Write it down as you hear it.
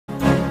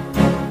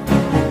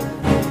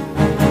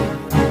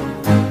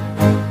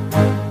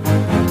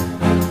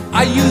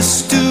I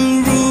used to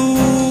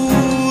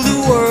rule the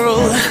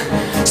world.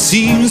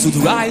 Seems would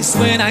rise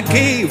when I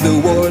gave the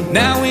word.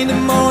 Now in the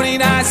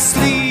morning I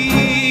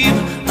sleep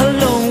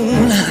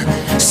alone.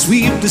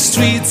 Sweep the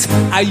streets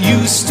I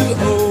used to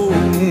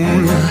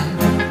own.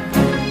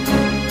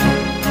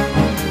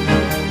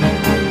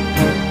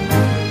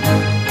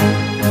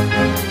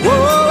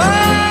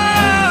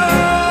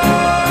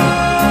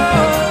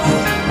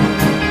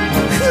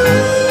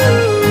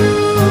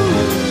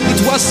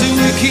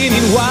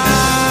 In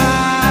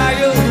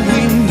wild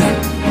wind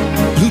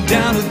blew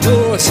down the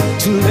doors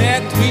to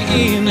let me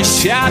in.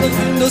 Shattered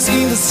windows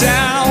in the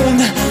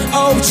sound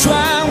of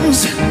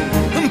drums,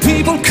 and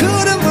people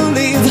couldn't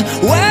believe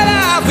when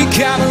I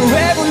became a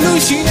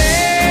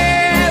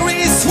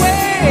revolutionary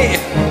sway.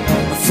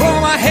 From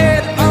my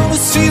head on a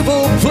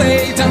silver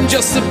plate, I'm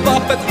just a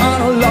puppet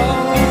on a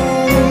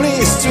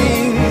lonely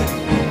string.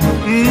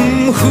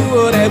 Who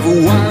would ever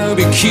wanna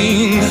be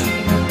king?